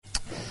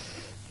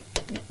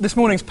This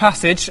morning's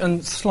passage,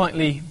 and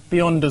slightly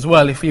beyond as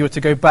well, if you were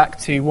to go back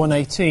to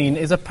 118,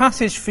 is a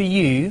passage for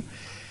you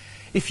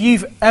if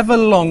you've ever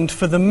longed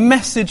for the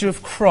message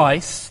of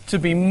Christ to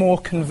be more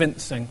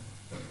convincing.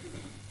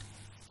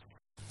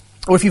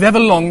 Or if you've ever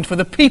longed for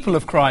the people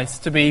of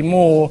Christ to be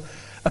more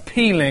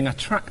appealing,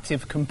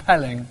 attractive,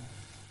 compelling.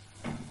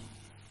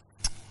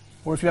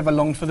 Or if you've ever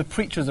longed for the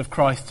preachers of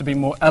Christ to be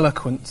more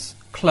eloquent,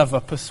 clever,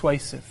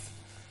 persuasive.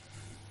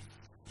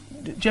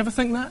 Do you ever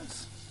think that?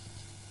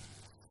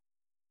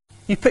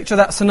 You picture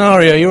that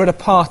scenario, you're at a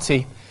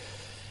party,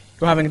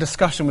 you're having a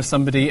discussion with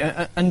somebody,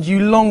 and you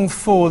long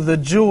for the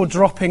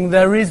jaw-dropping,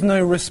 there is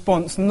no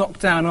response,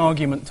 knock-down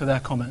argument to their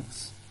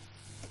comments.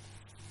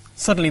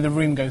 Suddenly the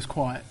room goes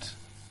quiet,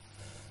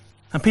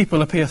 and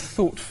people appear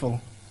thoughtful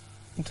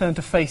and turn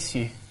to face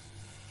you.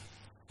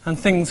 And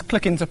things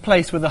click into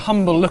place with a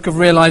humble look of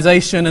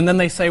realization, and then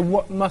they say,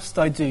 "What must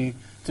I do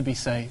to be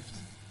saved?"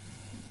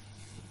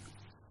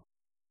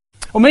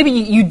 Or maybe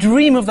you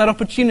dream of that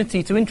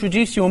opportunity to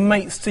introduce your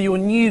mates to your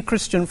new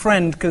Christian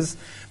friend because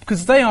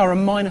they are a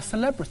minor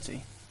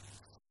celebrity.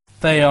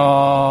 They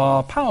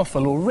are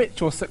powerful or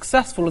rich or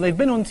successful, or they've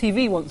been on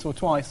TV once or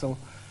twice. Or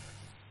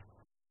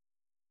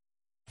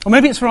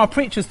maybe it's for our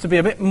preachers to be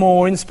a bit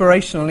more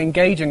inspirational,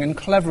 engaging and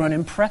clever and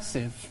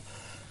impressive.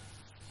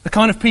 The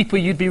kind of people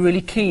you'd be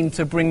really keen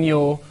to bring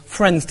your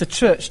friends to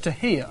church to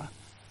hear.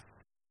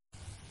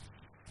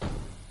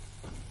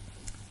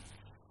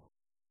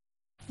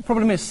 The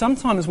problem is,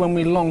 sometimes when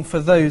we long for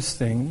those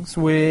things,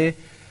 we're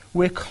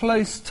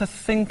close to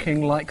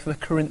thinking like the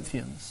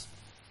Corinthians.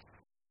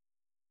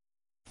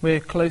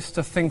 We're close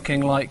to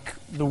thinking like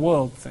the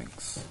world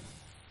thinks.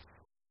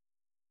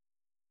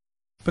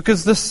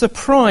 Because the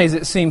surprise,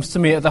 it seems to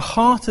me, at the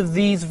heart of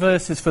these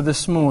verses for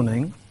this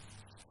morning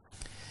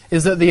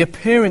is that the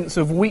appearance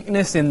of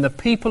weakness in the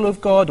people of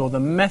God or the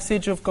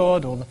message of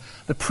God or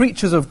the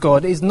preachers of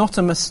God is not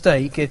a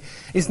mistake. It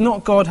is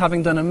not God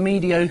having done a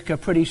mediocre,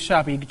 pretty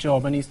shabby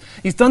job, and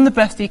he's done the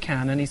best he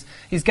can, and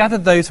he's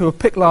gathered those who were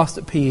picked last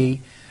at PE,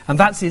 and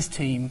that's his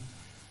team.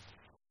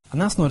 And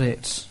that's not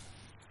it.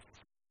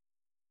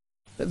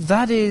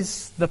 That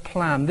is the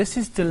plan. This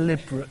is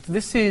deliberate.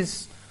 This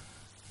is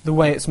the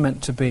way it's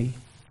meant to be.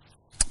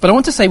 But I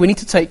want to say we need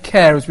to take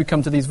care as we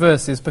come to these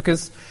verses,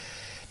 because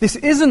this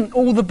isn't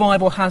all the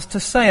Bible has to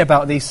say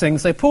about these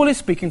things. So Paul is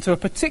speaking to a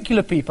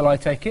particular people, I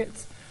take it,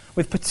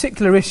 with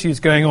particular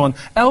issues going on.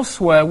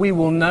 Elsewhere, we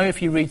will know,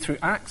 if you read through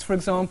Acts, for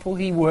example,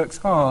 he works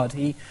hard.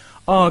 He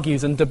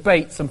argues and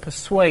debates and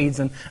persuades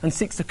and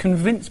seeks to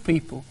convince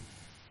people.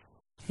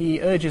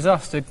 He urges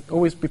us to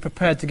always be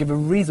prepared to give a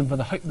reason for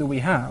the hope that we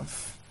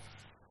have.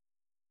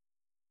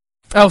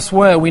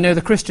 Elsewhere, we know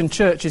the Christian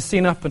church is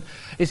seen up and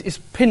is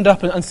pinned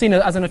up and seen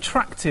as an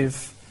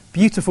attractive,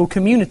 beautiful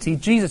community.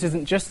 Jesus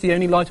isn't just the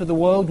only light of the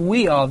world,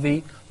 we are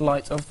the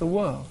light of the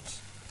world.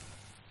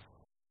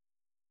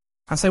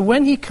 And so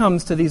when he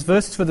comes to these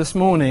verses for this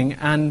morning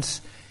and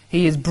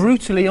he is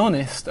brutally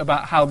honest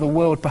about how the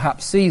world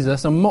perhaps sees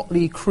us, a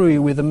motley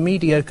crew with a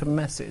mediocre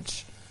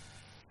message,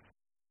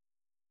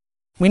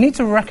 we need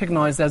to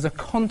recognize there's a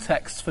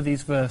context for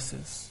these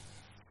verses.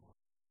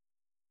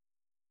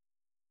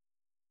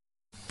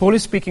 Paul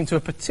is speaking to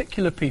a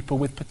particular people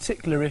with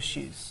particular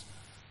issues,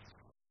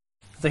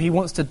 that he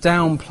wants to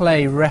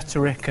downplay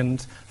rhetoric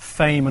and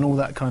fame and all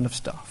that kind of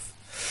stuff.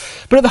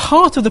 But at the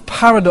heart of the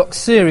Paradox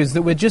series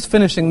that we're just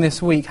finishing this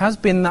week has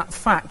been that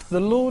fact. The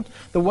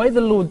way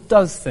the Lord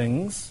does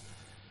things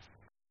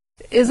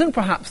isn't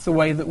perhaps the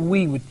way that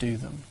we would do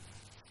them.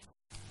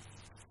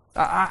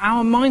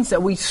 Our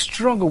mindset, we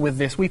struggle with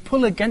this. We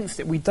pull against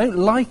it. We don't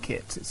like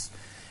it.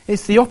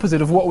 It's the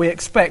opposite of what we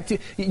expect.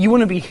 You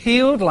want to be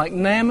healed like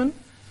Naaman?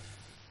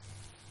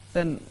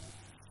 Then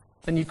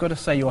you've got to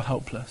say you're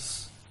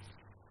helpless.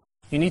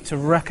 You need to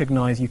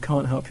recognize you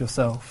can't help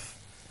yourself.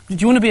 Do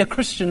you want to be a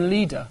Christian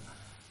leader?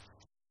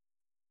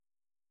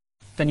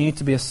 Then you need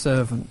to be a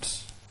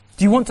servant.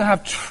 Do you want to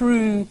have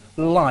true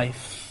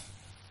life?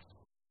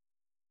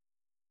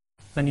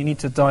 Then you need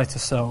to die to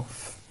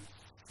self.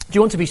 Do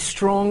you want to be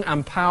strong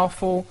and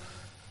powerful?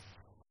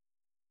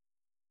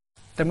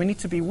 Then we need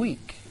to be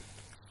weak.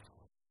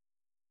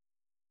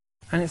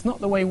 And it's not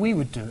the way we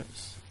would do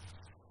it.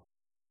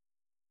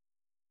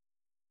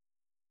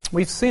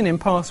 We've seen in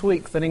past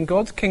weeks that in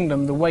God's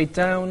kingdom, the way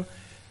down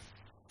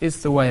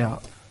is the way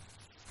up.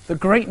 The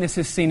greatness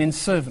is seen in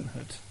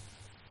servanthood.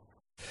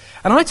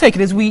 And I take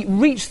it as we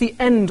reach the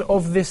end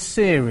of this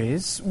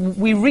series,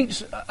 we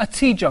reach a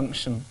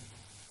T-junction.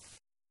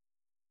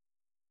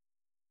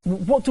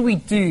 What do we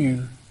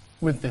do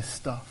with this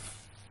stuff?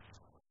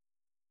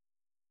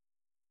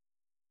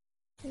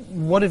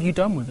 What have you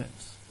done with it?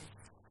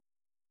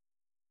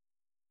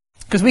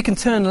 Because we can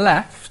turn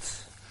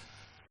left,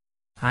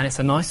 and it's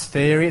a nice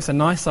theory, it's a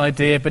nice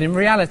idea, but in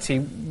reality,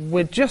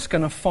 we're just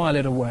going to file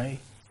it away,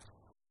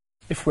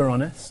 if we're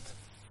honest,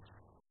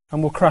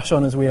 and we'll crash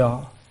on as we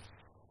are.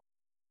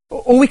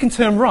 Or we can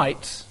turn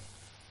right,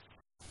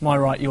 my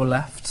right, your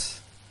left,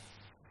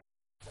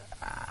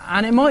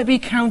 and it might be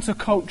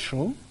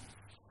countercultural,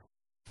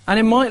 and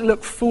it might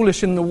look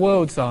foolish in the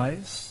world's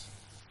eyes,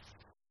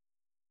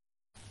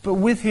 but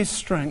with his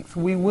strength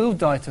we will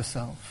die to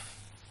self,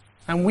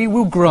 and we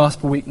will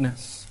grasp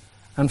weakness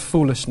and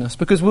foolishness,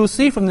 because we'll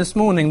see from this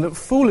morning that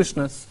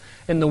foolishness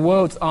in the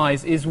world's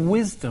eyes is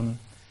wisdom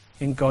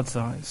in God's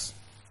eyes.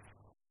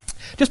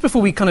 Just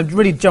before we kind of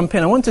really jump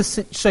in, I want to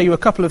show you a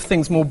couple of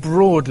things more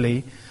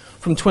broadly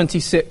from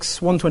 126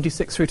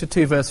 through to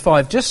 2 verse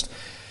 5, just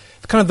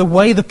kind of the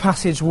way the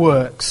passage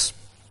works.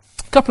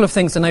 A couple of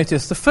things to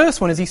notice. The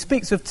first one is he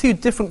speaks of two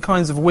different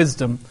kinds of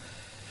wisdom.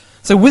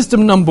 So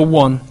wisdom number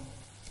one,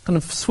 kind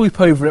of swoop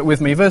over it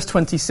with me. Verse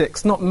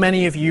 26, not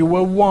many of you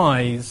were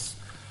wise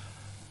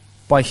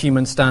by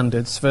human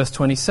standards. Verse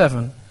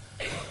 27,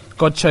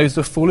 God chose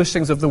the foolish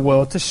things of the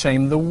world to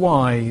shame the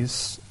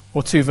wise.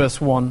 Or 2 verse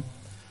 1,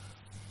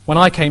 when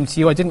I came to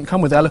you, I didn't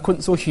come with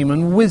eloquence or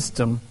human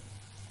wisdom.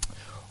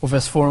 Or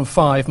verse 4 and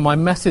 5, my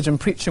message and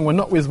preaching were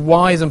not with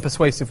wise and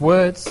persuasive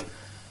words,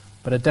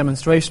 but a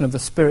demonstration of the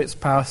Spirit's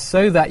power,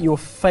 so that your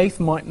faith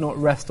might not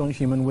rest on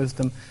human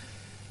wisdom.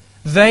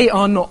 They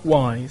are not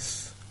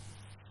wise.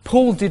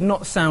 Paul did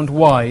not sound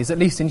wise, at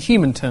least in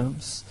human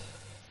terms.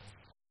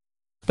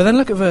 But then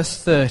look at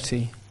verse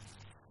 30.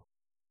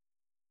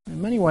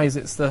 In many ways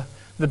it's the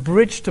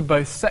bridge to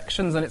both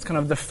sections, and it's kind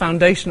of the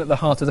foundation at the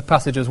heart of the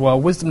passage as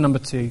well. Wisdom number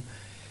 2.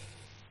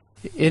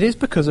 It is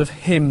because of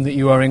him that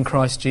you are in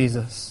Christ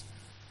Jesus,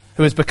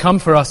 who has become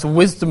for us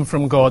wisdom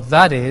from God,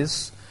 that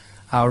is,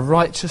 our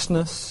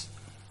righteousness,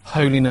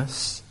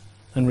 holiness,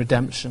 and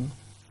redemption.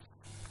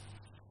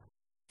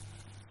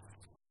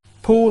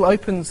 Paul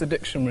opens the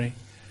dictionary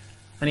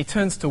and he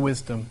turns to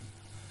wisdom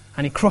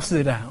and he crosses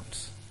it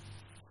out.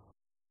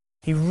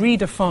 He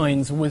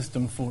redefines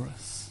wisdom for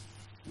us.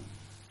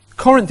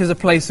 Corinth is a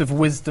place of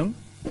wisdom.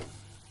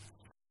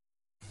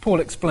 Paul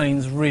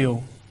explains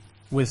real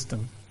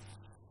wisdom.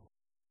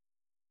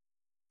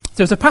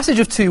 So it's a passage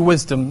of two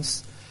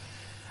wisdoms,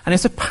 and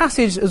it's a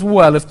passage as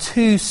well of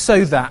two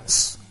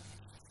so-that's.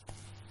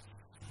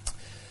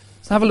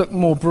 So have a look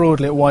more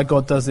broadly at why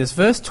God does this.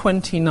 Verse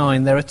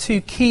 29, there are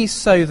two key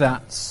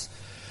so-that's.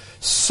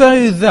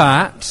 So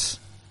that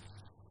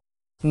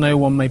no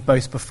one may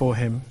boast before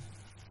him.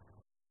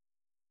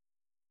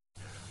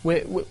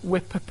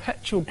 We're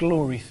perpetual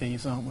glory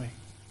thieves, aren't we?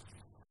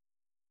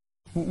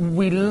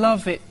 We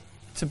love it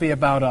to be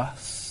about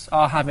us,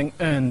 our having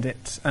earned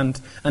it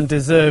and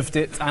deserved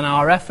it, and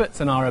our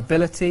efforts and our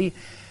ability.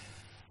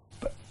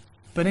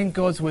 But in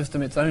God's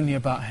wisdom, it's only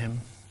about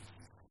him.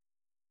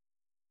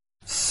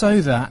 So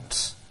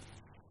that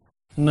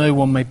no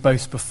one may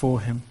boast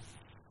before him.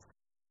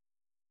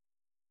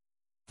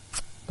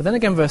 But then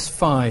again, verse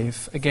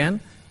 5, again,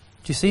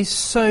 do you see?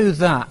 So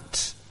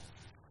that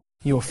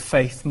your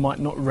faith might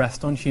not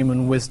rest on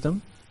human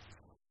wisdom,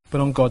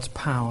 but on God's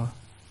power.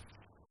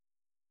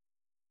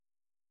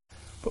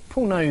 But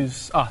Paul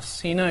knows us.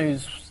 He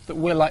knows that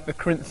we're like the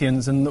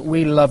Corinthians and that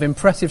we love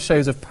impressive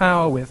shows of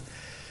power with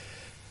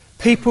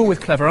people with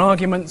clever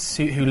arguments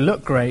who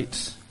look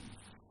great.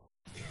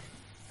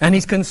 And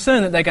he's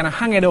concerned that they're going to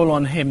hang it all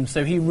on him,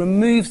 so he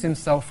removes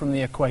himself from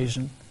the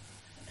equation.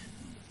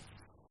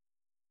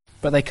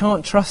 But they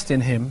can't trust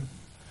in him,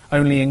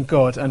 only in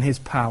God and his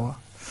power.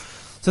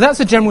 So that's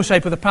the general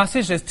shape of the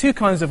passage. There's two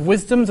kinds of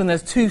wisdoms and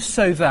there's two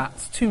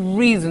so-that's, two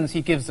reasons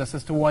he gives us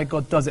as to why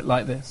God does it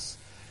like this.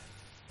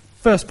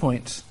 First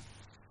point.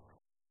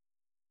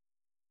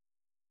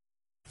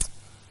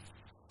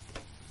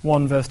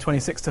 1 verse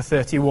 26 to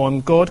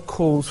 31. God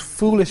calls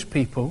foolish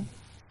people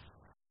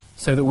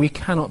so that we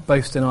cannot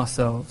boast in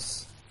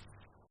ourselves.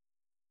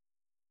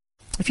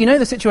 If you know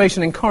the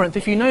situation in Corinth,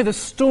 if you know the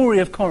story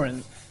of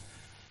Corinth,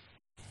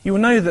 you will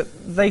know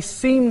that they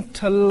seem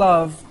to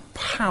love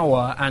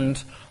power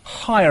and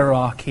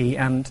hierarchy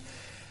and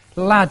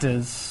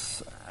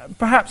ladders.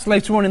 Perhaps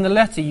later on in the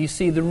letter you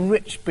see the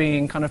rich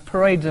being kind of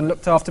paraded and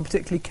looked after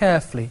particularly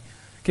carefully,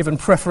 given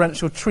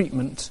preferential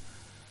treatment.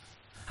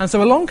 And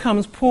so along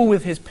comes Paul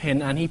with his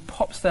pin and he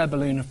pops their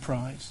balloon of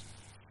pride.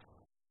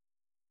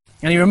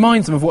 And he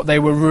reminds them of what they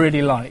were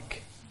really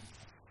like.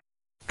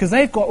 Because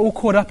they've got all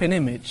caught up in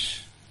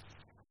image.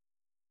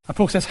 And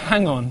Paul says,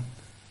 hang on.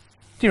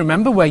 Do you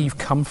remember where you've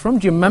come from?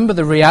 Do you remember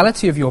the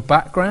reality of your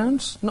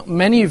background? Not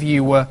many of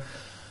you were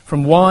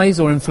from wise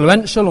or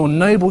influential or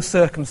noble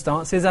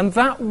circumstances, and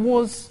that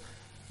was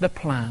the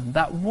plan.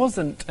 That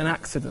wasn't an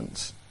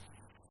accident.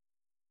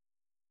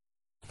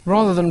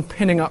 Rather than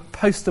pinning up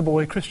poster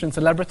boy Christian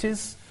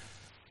celebrities,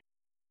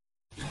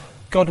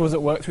 God was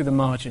at work through the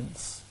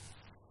margins.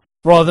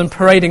 Rather than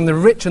parading the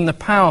rich and the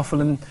powerful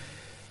and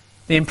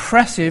the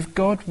impressive,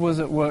 God was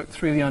at work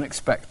through the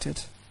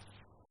unexpected.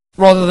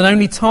 Rather than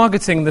only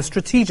targeting the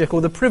strategic or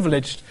the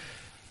privileged,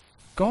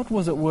 God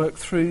was at work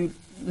through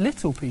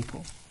little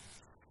people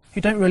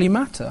who don't really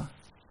matter.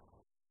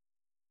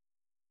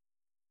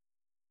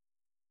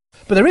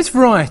 But there is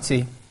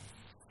variety.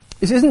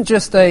 This isn't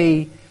just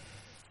a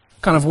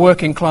kind of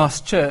working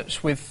class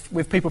church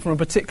with people from a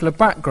particular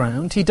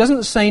background. He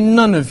doesn't say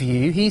none of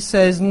you, he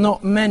says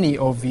not many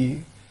of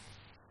you.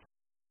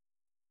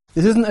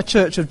 This isn't a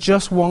church of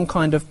just one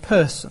kind of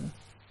person.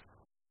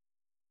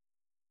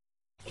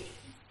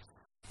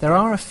 There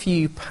are a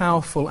few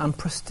powerful and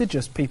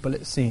prestigious people,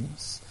 it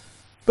seems,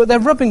 but they're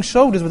rubbing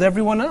shoulders with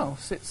everyone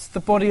else. It's the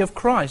body of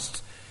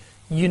Christ,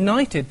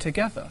 united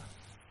together,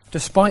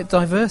 despite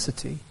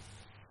diversity.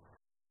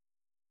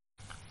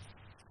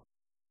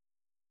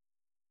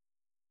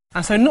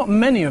 And so not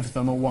many of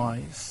them are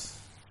wise,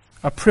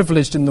 are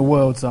privileged in the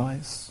world's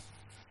eyes.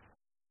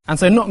 And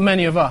so not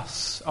many of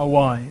us are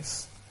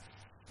wise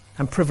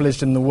and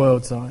privileged in the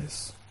world's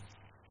eyes.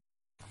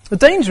 The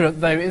danger,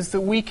 though, is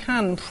that we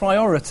can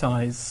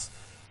prioritise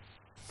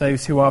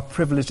those who are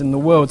privileged in the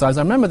world's eyes.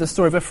 I remember the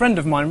story of a friend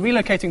of mine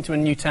relocating to a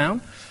new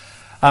town,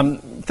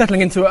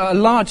 settling into a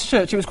large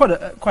church. It was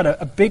quite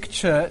a big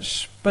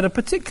church, but a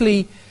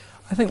particularly,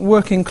 I think,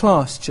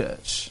 working-class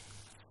church,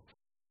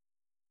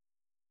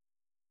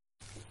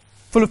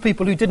 full of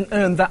people who didn't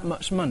earn that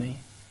much money.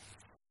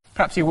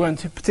 Perhaps he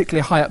weren't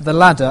particularly high up the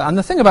ladder. And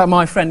the thing about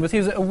my friend was he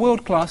was a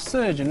world-class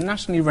surgeon,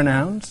 nationally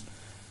renowned,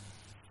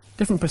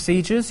 different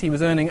procedures. He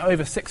was earning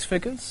over 6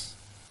 figures.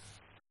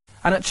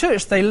 And at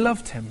church they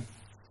loved him.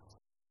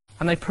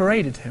 And they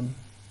paraded him.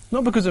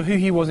 Not because of who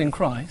he was in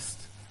Christ,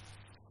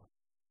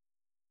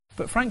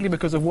 but frankly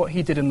because of what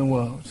he did in the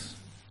world.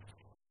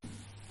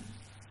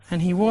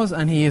 And he was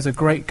and he is a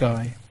great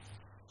guy.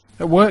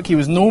 At work he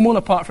was normal,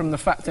 apart from the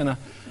fact in a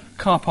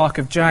car park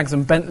of Jags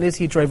and Bentleys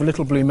he drove a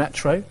little blue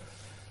Metro.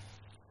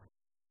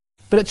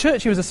 But at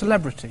church he was a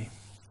celebrity.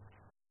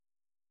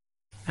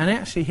 And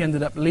actually he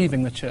ended up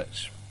leaving the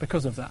church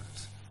because of that.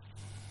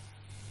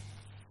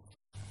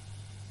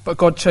 But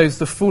God chose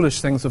the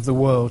foolish things of the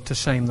world to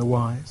shame the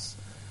wise.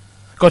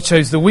 God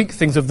chose the weak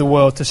things of the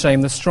world to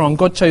shame the strong.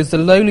 God chose the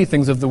lowly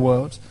things of the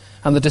world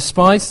and the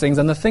despised things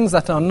and the things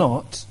that are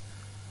not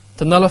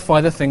to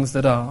nullify the things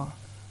that are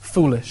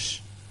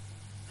foolish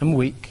and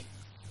weak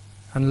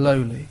and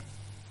lowly.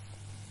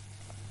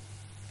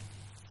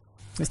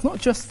 It's not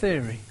just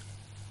theory.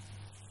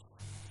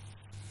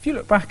 If you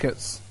look back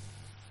at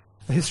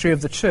the history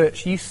of the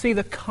church, you see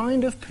the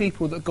kind of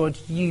people that God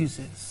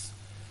uses.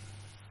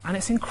 And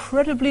it's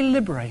incredibly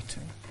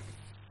liberating.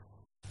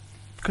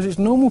 Because it's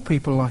normal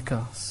people like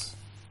us.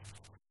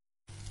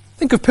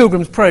 Think of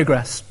Pilgrim's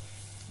Progress,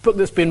 a book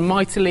that's been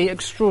mightily,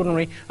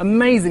 extraordinary,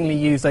 amazingly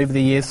used over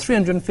the years.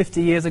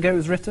 350 years ago it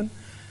was written.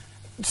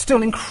 It's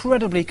still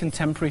incredibly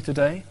contemporary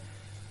today.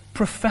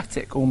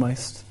 Prophetic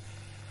almost.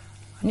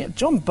 And yet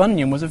John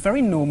Bunyan was a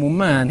very normal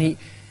man. He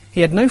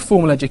had no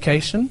formal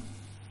education,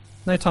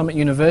 no time at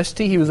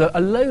university. He was a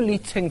lowly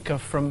tinker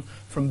from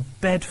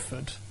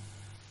Bedford.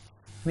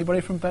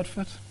 Anybody from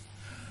Bedford?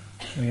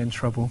 We're in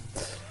trouble.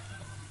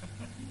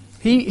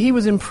 He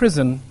was in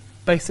prison,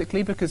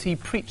 basically, because he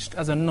preached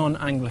as a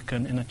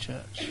non-Anglican in a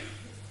church.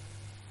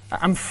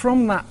 And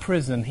from that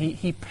prison,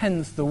 he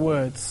pens the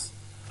words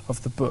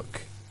of the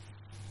book.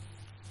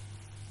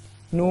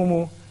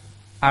 Normal,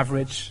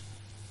 average,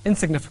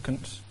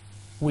 insignificant,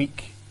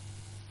 weak.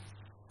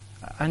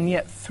 And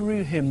yet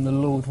through him the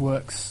Lord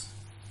works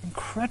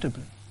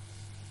incredibly,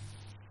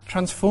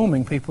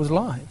 transforming people's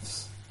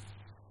lives.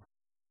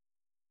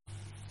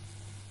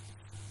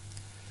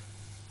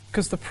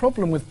 Because the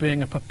problem with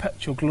being a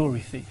perpetual glory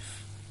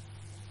thief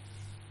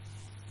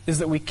is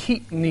that we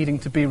keep needing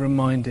to be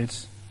reminded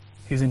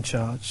who's in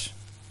charge.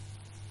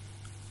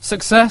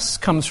 Success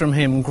comes from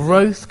him,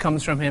 growth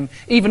comes from him,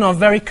 even our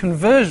very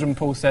conversion,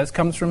 Paul says,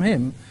 comes from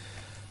him.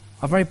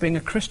 Our very being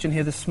a Christian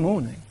here this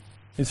morning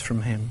is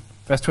from him.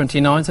 Verse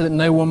 29, so that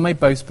no one may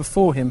boast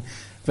before him.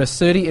 Verse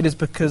 30, it is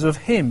because of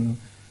him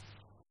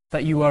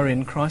that you are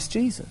in Christ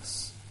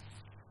Jesus.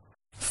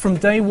 From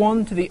day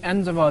one to the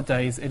end of our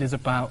days, it is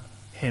about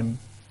him.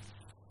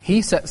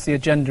 He sets the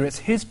agenda. It's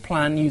his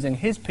plan, using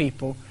his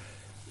people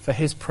for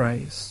his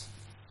praise.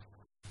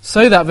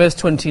 So that, verse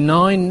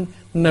 29,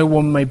 no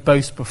one may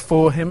boast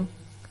before him.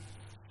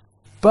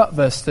 But,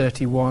 verse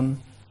 31,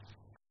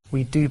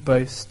 we do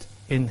boast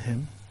in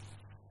him.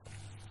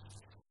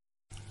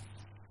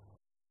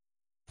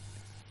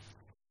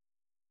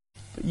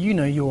 But you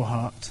know your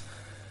heart,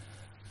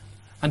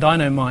 and I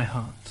know my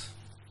heart,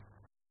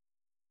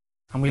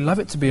 and we love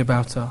it to be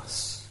about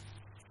us.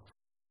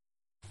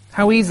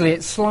 How easily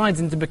it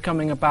slides into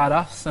becoming about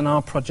us and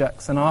our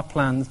projects and our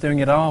plans, doing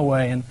it our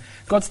way, and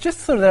God's just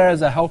sort of there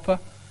as a helper,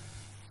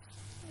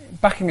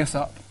 backing us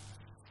up,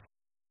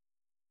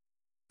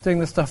 doing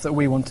the stuff that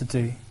we want to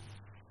do.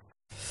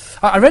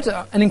 I read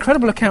an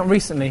incredible account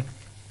recently.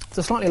 It's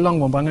a slightly long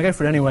one, but I'm going to go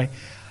for it anyway.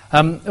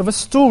 Of a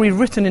story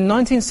written in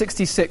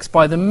 1966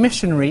 by the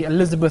missionary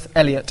Elizabeth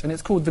Elliot, and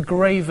it's called The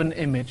Graven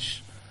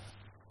Image.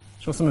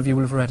 I'm sure some of you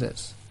will have read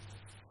it.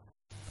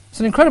 It's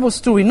an incredible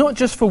story, not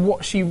just for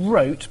what she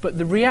wrote, but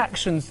the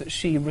reactions that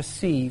she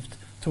received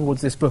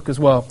towards this book as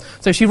well.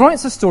 So she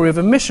writes a story of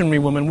a missionary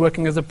woman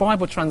working as a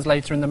Bible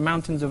translator in the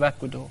mountains of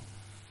Ecuador.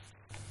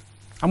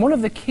 And one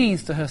of the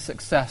keys to her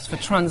success for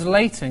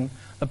translating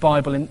the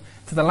Bible into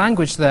the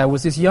language there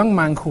was this young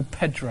man called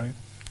Pedro.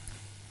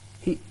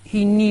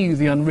 He knew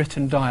the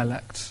unwritten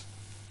dialect.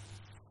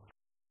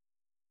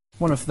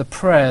 One of her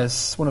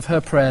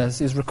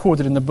prayers is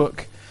recorded in the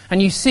book.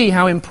 And you see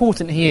how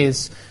important he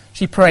is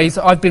She prays,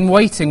 I've been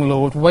waiting,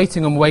 Lord,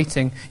 waiting and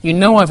waiting. You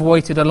know I've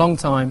waited a long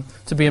time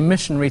to be a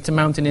missionary to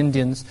Mountain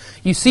Indians.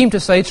 You seem to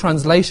say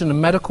translation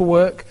and medical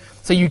work,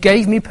 so you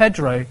gave me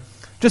Pedro.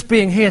 Just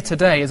being here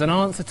today is an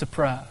answer to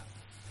prayer.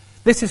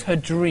 This is her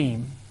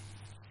dream.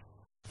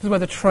 This is where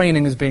the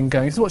training has been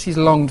going. This is what she's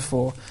longed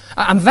for.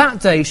 And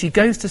that day she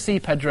goes to see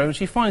Pedro and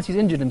she finds he's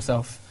injured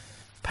himself.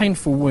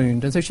 Painful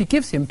wound. And so she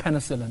gives him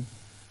penicillin.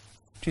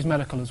 She's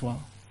medical as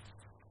well.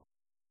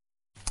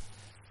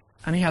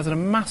 And he has a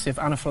massive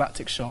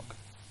anaphylactic shock.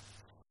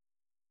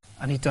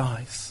 And he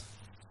dies.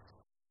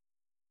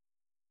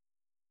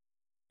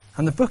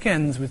 And the book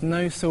ends with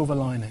no silver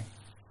lining.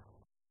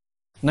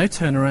 No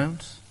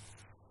turnaround.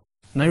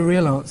 No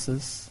real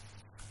answers.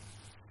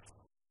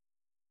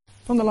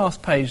 On the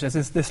last page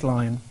there's this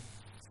line.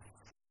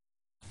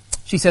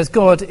 She says,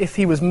 God, if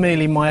he was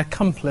merely my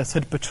accomplice,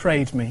 had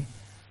betrayed me.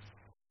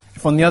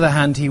 If on the other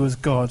hand he was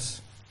God,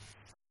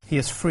 he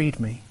has freed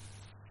me.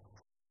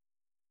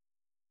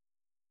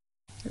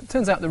 It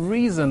turns out the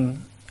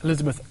reason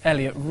Elisabeth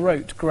Elliot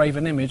wrote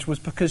Graven Image was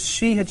because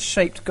she had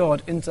shaped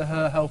God into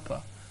her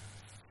helper.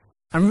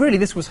 And really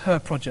this was her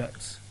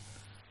project.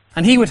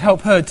 And he would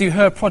help her do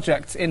her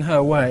project in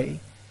her way.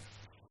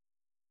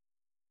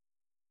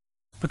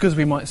 Because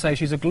we might say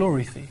she's a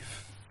glory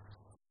thief.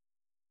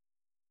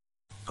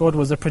 God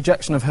was a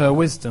projection of her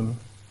wisdom.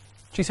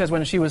 She says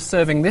when she was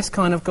serving this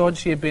kind of God,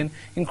 she had been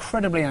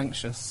incredibly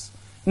anxious,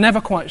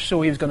 never quite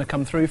sure he was going to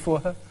come through for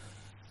her,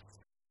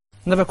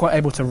 never quite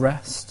able to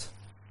rest.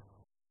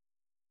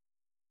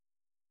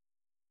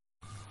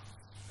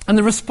 And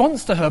the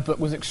response to her book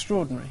was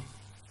extraordinary.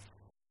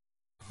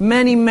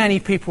 Many, many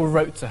people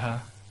wrote to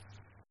her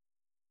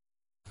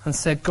and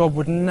said God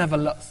would never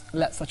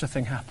let such a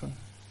thing happen.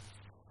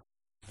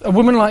 A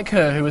woman like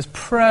her who has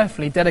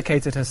prayerfully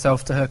dedicated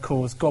herself to her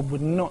cause, God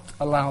would not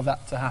allow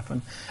that to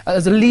happen.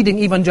 As a leading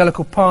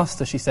evangelical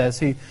pastor, she says,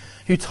 who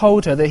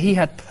told her that he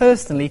had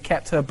personally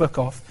kept her book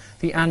off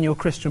the annual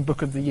Christian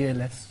Book of the Year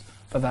list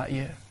for that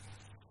year.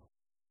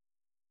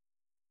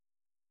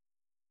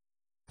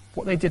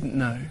 What they didn't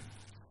know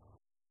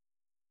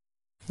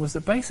was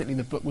that basically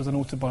the book was an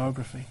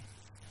autobiography.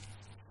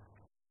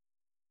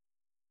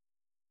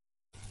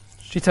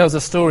 She tells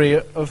a story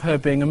of her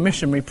being a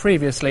missionary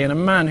previously, and a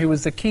man who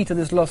was the key to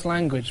this lost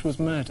language was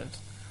murdered.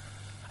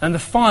 And the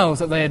files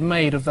that they had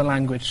made of the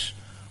language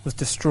was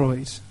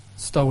destroyed,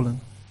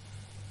 stolen.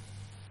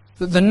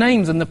 The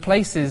names and the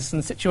places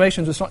and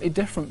situations were slightly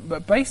different,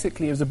 but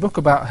basically it was a book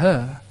about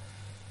her.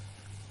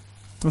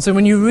 And so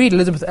when you read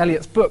Elisabeth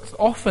Elliot's books,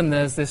 often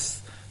there's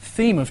this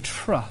theme of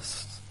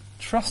trust,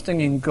 trusting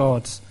in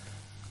God,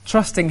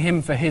 trusting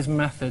him for his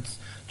methods,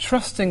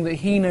 trusting that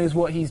he knows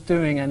what he's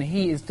doing and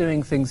he is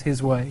doing things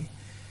his way.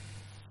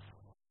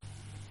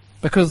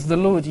 Because the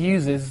Lord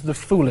uses the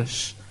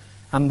foolish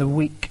and the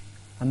weak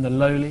and the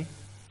lowly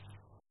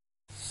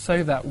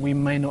so that we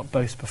may not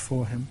boast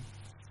before him.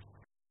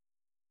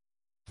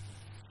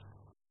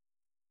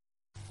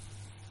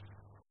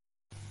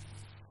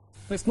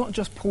 It's not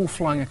just Paul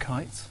flying a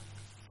kite.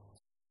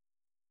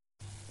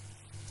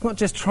 It's not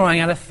just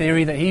trying out a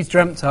theory that he's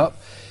dreamt up.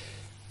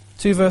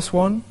 2 verse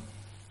 1.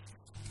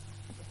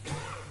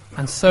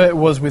 And so it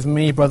was with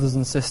me, brothers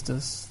and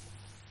sisters.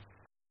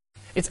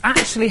 It's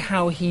actually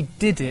how he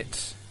did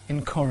it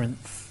in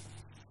Corinth.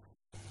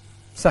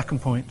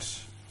 Second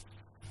point.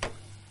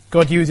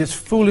 God uses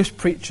foolish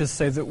preachers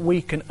so that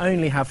we can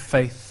only have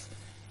faith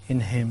in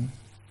him.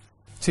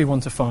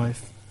 2:1-5.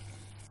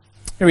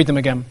 Let me read them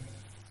again.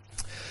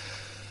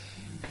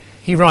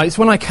 He writes,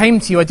 when I came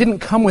to you, I didn't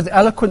come with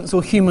eloquence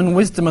or human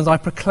wisdom as I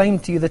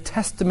proclaimed to you the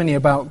testimony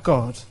about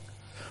God.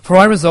 For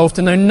I resolved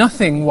to know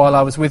nothing while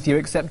I was with you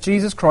except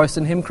Jesus Christ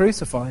and him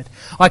crucified.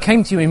 I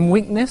came to you in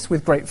weakness,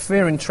 with great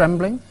fear and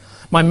trembling.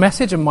 My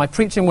message and my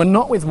preaching were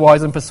not with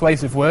wise and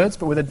persuasive words,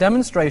 but with a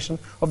demonstration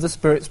of the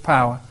Spirit's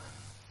power,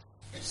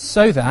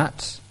 so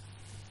that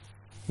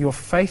your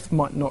faith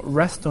might not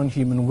rest on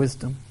human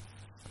wisdom,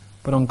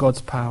 but on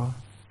God's power.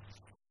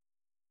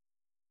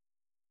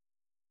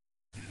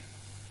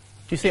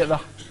 Do you see at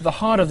the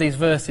heart of these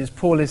verses,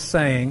 Paul is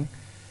saying,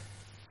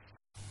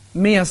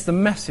 me as the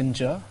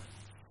messenger,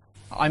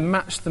 I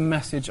match the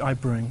message I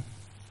bring.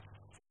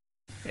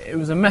 It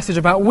was a message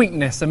about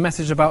weakness, a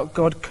message about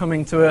God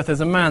coming to earth as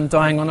a man,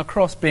 dying on a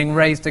cross, being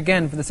raised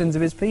again for the sins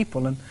of his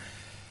people. And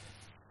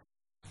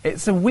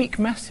it's a weak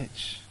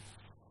message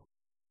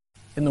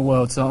in the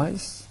world's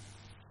eyes.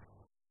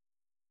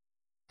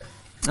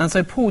 And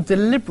so Paul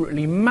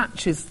deliberately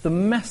matches the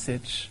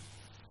message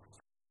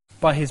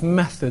by his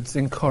methods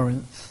in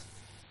Corinth.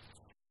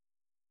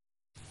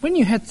 When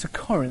you head to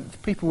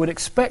Corinth, people would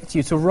expect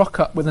you to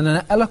rock up with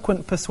an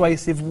eloquent,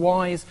 persuasive,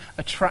 wise,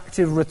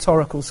 attractive,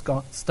 rhetorical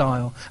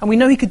style. And we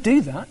know he could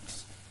do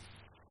that.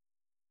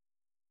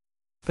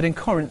 But in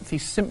Corinth, he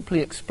simply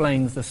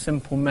explains the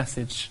simple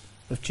message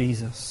of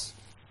Jesus.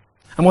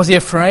 And was he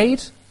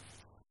afraid?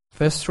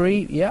 Verse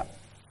 3, yeah.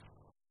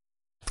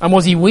 And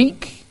was he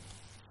weak?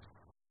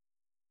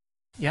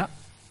 Yeah.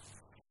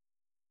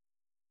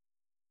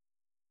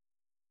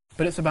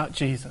 But it's about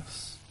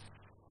Jesus.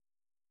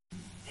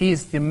 He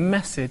is the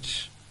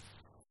message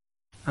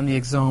and the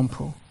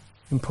example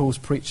in Paul's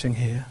preaching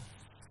here.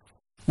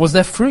 Was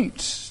there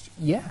fruit?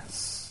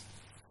 Yes.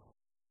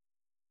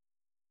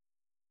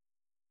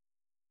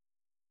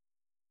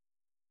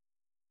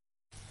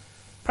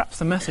 Perhaps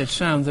the message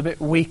sounds a bit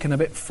weak and a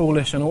bit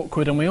foolish and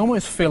awkward, and we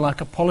almost feel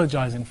like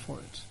apologizing for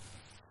it.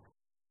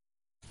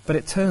 But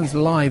it turns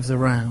lives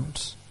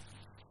around.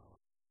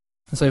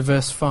 And so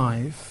verse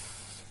 5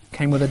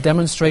 came with a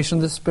demonstration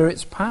of the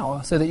Spirit's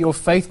power, so that your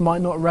faith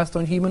might not rest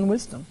on human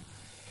wisdom.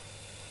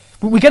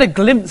 We get a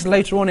glimpse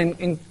later on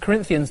in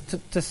Corinthians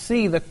to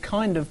see the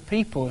kind of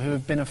people who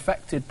have been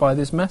affected by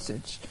this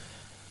message.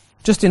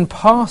 Just in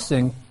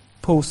passing,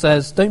 Paul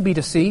says, don't be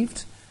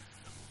deceived.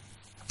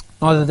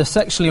 Neither the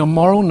sexually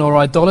immoral, nor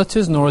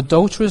idolaters, nor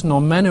adulterers, nor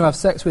men who have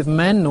sex with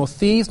men, nor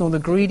thieves, nor the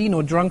greedy,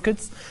 nor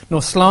drunkards,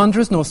 nor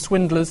slanderers, nor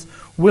swindlers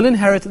will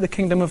inherit the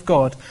kingdom of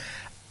God.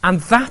 And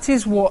that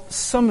is what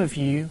some of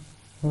you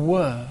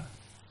were.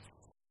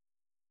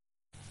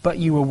 But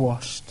you were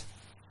washed.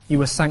 You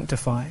were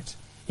sanctified.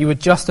 You were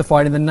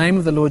justified in the name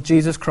of the Lord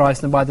Jesus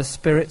Christ and by the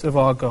Spirit of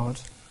our God.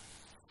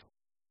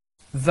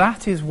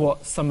 That is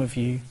what some of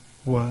you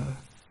were.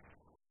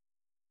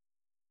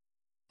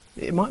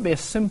 It might be a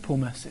simple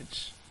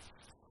message,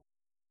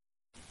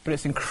 but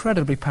it's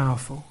incredibly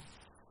powerful.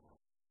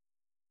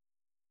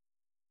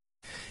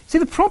 See,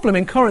 the problem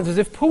in Corinth is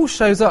if Paul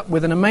shows up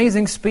with an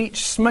amazing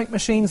speech, smoke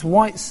machines,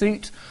 white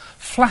suit,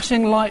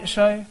 flashing light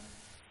show,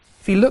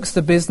 if he looks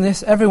the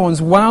business,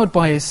 everyone's wowed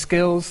by his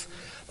skills,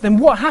 then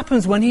what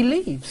happens when he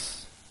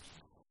leaves?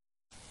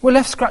 We're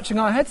left scratching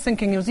our heads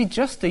thinking, was he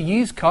just a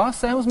used car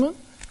salesman?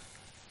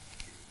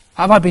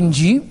 Have I been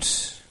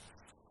duped?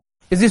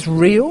 Is this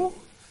real?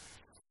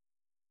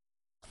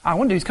 I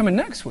wonder who's coming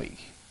next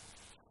week.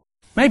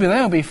 Maybe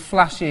they'll be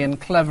flashy and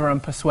clever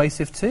and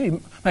persuasive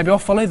too. Maybe I'll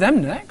follow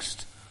them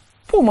next.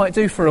 Paul might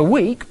do for a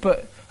week,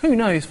 but who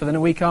knows for the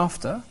week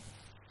after.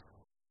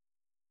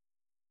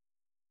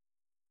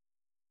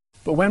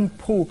 But when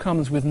Paul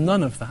comes with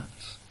none of that,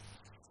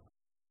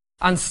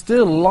 and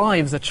still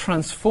lives are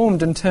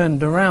transformed and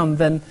turned around,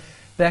 then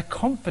their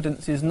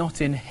confidence is not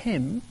in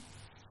him,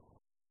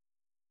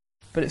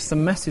 but it's the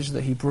message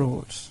that he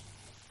brought.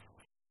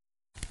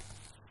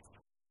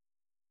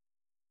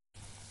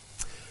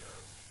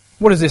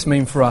 What does this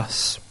mean for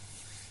us?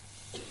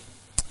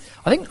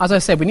 I think, as I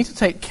said, we need to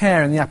take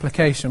care in the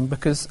application,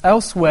 because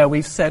elsewhere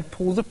we've said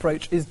Paul's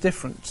approach is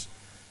different.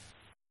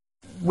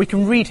 We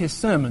can read his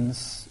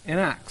sermons in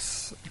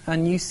Acts,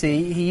 and you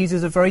see he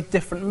uses a very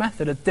different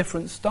method, a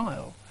different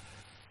style.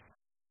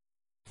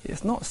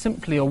 It's not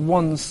simply a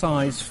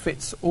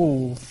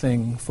one-size-fits-all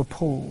thing for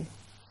Paul.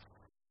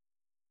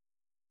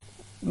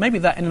 Maybe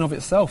that in and of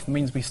itself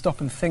means we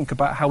stop and think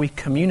about how we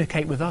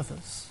communicate with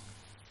others,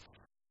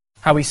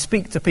 how we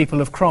speak to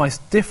people of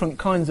Christ, different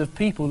kinds of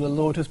people the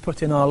Lord has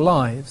put in our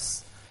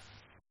lives.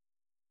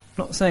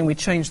 I'm not saying we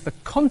change the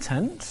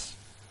content,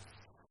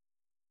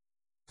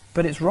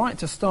 but it's right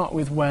to start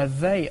with where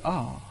they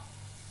are,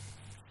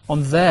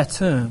 on their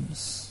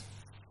terms.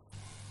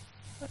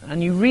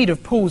 And you read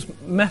of Paul's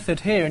method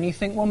here and you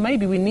think, well,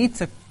 maybe we need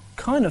to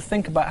kind of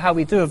think about how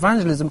we do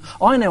evangelism.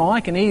 I know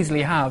I can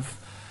easily have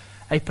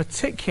a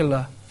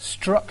particular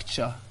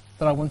structure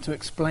that I want to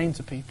explain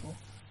to people.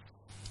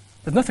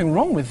 There's nothing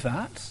wrong with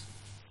that,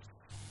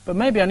 but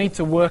maybe I need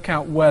to work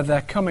out where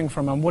they're coming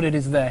from and what it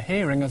is they're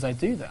hearing as I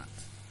do that.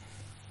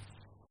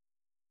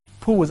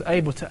 Paul was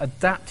able to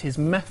adapt his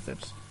method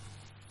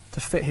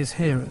to fit his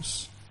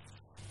hearers.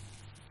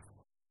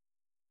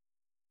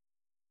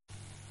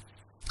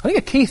 I think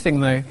a key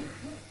thing, though,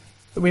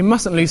 that we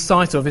mustn't lose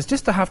sight of is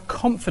just to have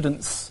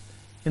confidence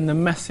in the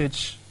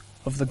message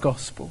of the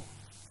gospel.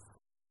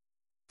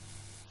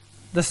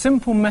 The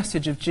simple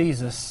message of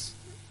Jesus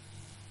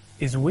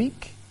is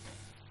weak,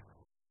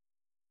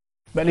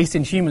 at least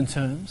in human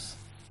terms,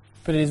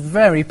 but it is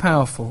very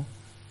powerful.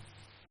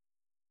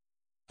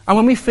 And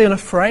when we feel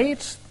afraid,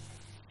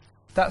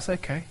 that's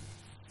okay.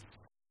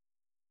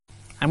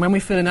 And when we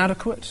feel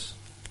inadequate,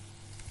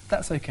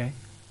 that's okay.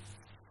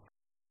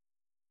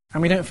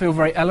 And we don't feel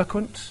very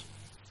eloquent,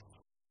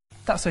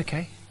 that's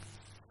okay.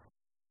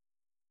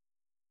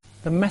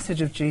 The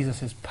message of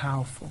Jesus is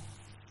powerful.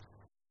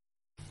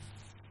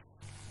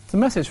 It's a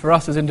message for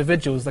us as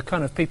individuals, the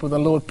kind of people the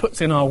Lord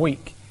puts in our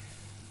week,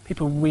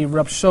 people we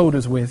rub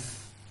shoulders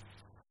with.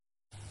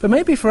 But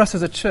maybe for us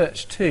as a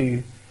church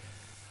too,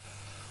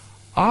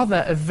 are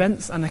there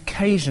events and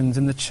occasions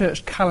in the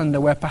church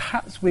calendar where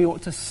perhaps we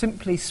ought to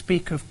simply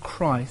speak of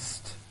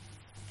Christ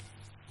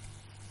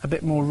a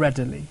bit more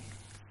readily?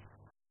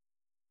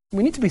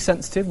 We need to be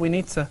sensitive. We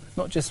need to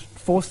not just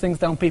force things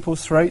down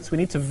people's throats. We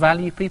need to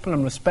value people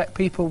and respect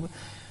people.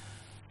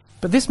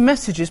 But this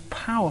message is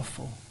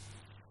powerful.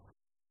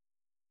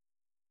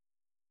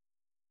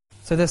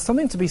 So there's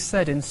something to be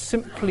said in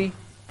simply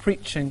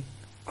preaching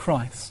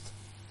Christ.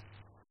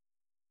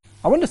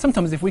 I wonder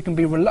sometimes if we can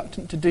be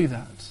reluctant to do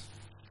that.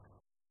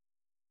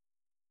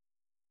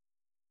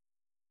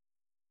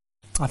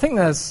 I think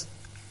there's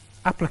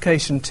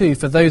application too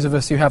for those of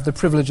us who have the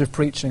privilege of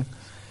preaching.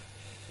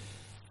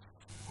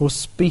 or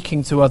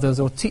speaking to others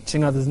or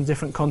teaching others in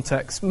different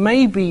contexts.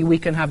 Maybe we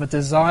can have a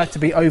desire to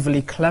be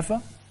overly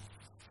clever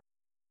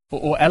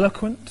or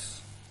eloquent.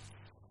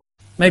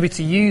 Maybe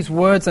to use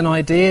words and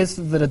ideas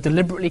that are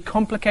deliberately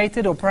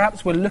complicated, or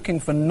perhaps we're looking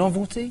for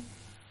novelty,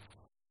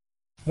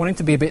 wanting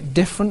to be a bit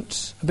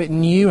different, a bit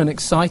new and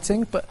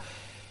exciting. But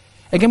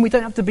again, we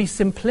don't have to be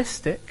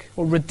simplistic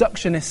or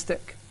reductionistic,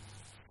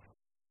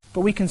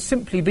 but we can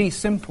simply be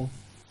simple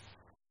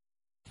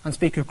and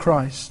speak of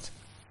Christ.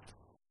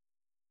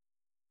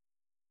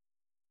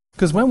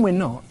 Because when we're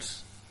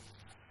not,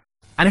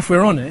 and if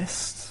we're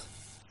honest,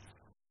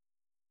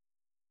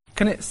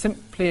 can it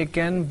simply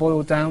again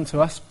boil down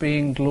to us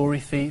being glory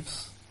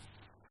thieves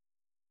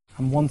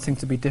and wanting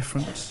to be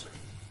different?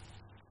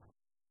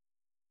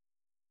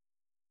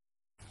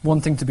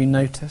 Wanting to be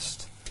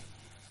noticed?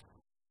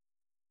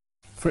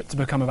 For it to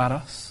become about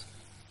us?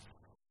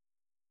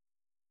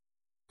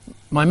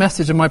 My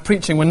message and my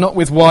preaching were not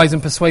with wise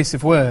and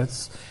persuasive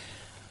words,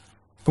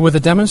 but with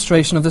a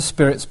demonstration of the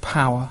Spirit's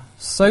power,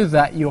 so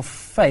that your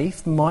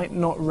faith might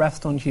not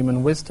rest on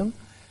human wisdom,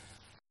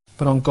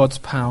 but on God's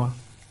power.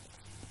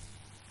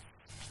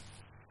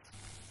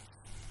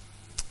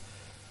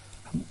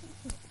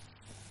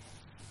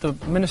 The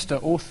minister,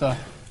 author,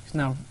 who's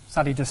now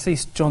sadly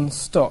deceased, John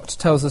Stott,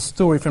 tells a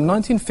story from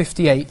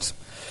 1958.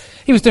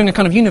 He was doing a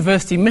kind of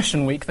university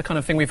mission week, the kind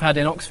of thing we've had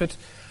in Oxford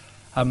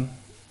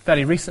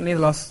fairly recently, the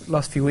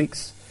last few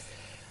weeks.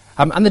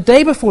 And the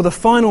day before the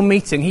final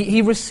meeting,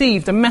 he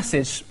received a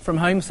message from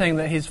home saying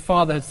that his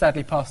father had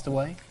sadly passed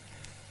away.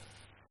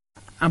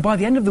 And by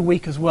the end of the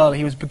week as well,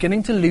 he was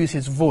beginning to lose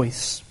his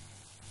voice.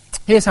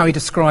 Here's how he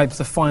describes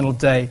the final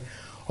day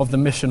of the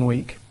mission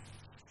week.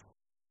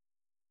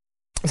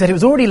 He said, it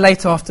was already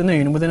late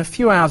afternoon and within a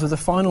few hours of the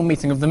final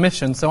meeting of the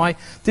mission, so I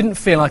didn't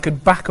feel I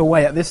could back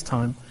away at this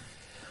time.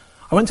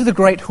 I went to the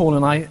Great Hall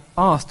and I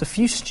asked a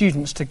few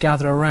students to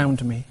gather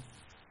around me.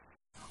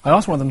 I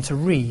asked one of them to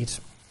read,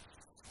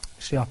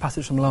 actually our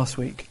passage from last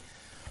week.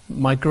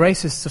 My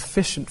grace is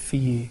sufficient for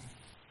you,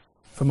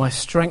 for my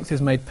strength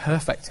is made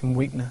perfect in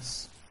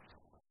weakness.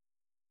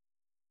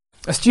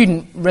 A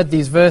student read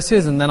these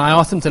verses and then I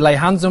asked him to lay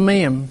hands on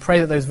me and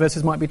pray that those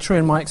verses might be true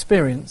in my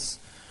experience.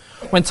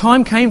 When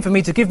time came for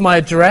me to give my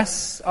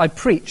address, I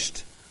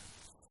preached.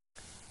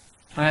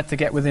 I had to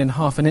get within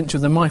half an inch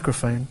of the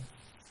microphone.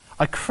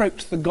 I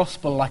croaked the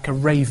gospel like a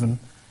raven.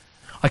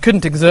 I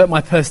couldn't exert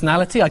my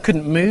personality, I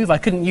couldn't move, I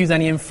couldn't use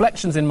any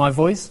inflections in my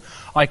voice.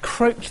 I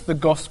croaked the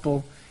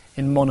gospel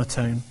in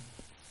monotone.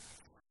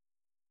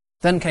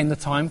 Then came the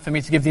time for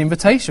me to give the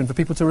invitation for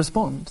people to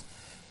respond.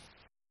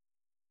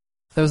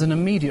 There was an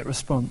immediate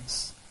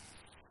response.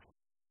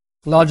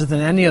 Larger than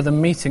any other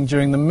meeting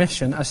during the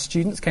mission, as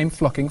students came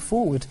flocking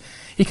forward.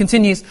 He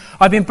continues,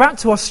 I've been back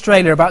to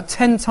Australia about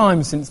 10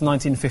 times since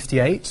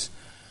 1958,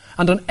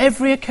 and on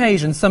every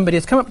occasion somebody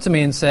has come up to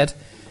me and said,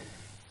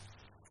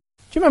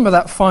 do you remember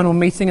that final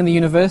meeting in the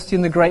university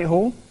in the Great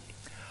Hall?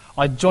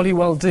 I jolly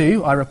well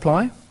do, I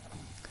reply.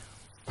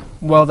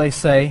 Well, they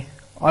say,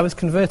 I was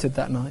converted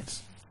that night.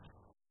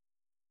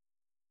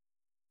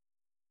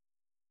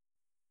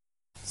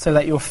 So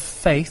that your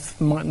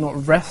faith might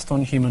not rest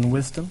on human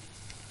wisdom,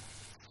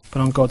 but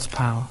on God's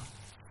power.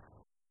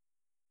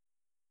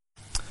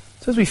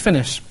 So as we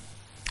finish,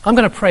 I'm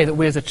going to pray that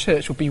we as a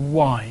church will be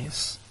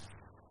wise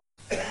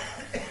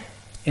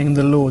in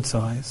the Lord's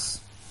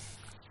eyes,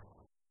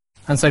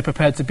 and so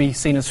prepared to be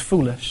seen as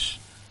foolish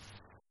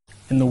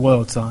in the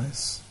world's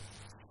eyes.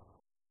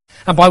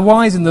 And by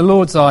wise in the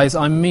Lord's eyes,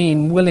 I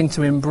mean willing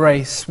to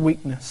embrace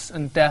weakness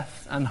and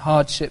death and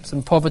hardships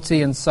and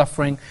poverty and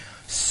suffering,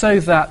 so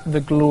that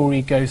the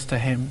glory goes to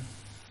Him,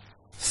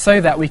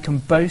 so that we can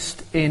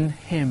boast in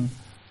Him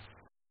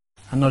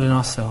and not in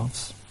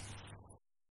ourselves.